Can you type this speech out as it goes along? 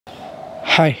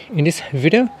Hi, in this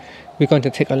video we're going to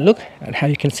take a look at how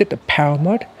you can set the power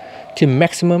mode to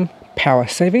maximum power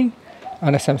saving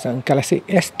on the Samsung Galaxy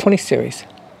S20 series.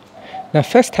 Now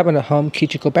first tap on the home key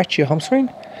to go back to your home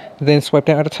screen, then swipe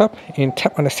down at the top and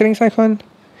tap on the settings icon.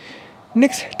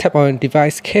 Next tap on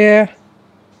device care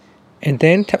and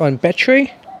then tap on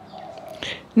battery.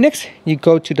 Next you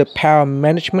go to the power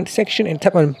management section and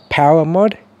tap on power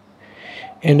mode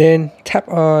and then tap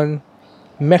on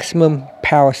maximum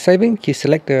power saving. You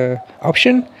select the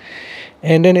option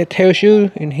and then it tells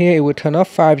you in here it will turn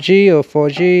off 5G or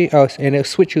 4G and it'll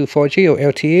switch to 4G or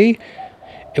LTE.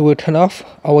 It will turn off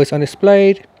always on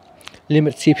displayed,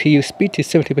 limit CPU speed to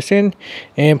 70%,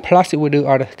 and plus it will do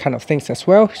other kind of things as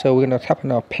well. So we're going to tap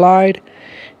on applied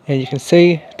and you can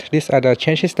see these are the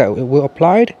changes that it will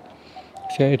applied.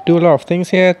 So it do a lot of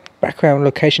things here. Background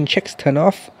location checks turn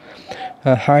off,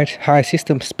 high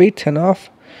system speed turn off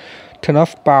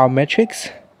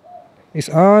biometrics is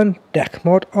on, DAC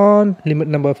mode on, limit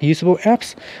number of usable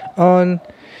apps on,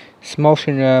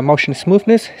 motion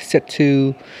smoothness set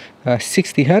to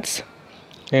 60 Hz.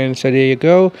 And so there you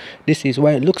go. This is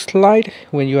what it looks like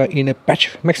when you are in a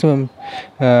maximum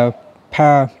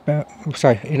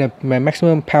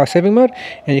maximum power saving mode.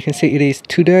 And you can see it is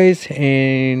 2 days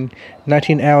and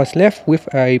 19 hours left with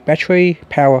a battery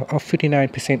power of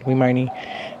 59% remaining.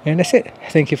 And that's it.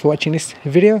 Thank you for watching this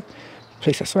video.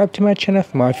 Please subscribe to my channel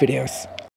for more videos.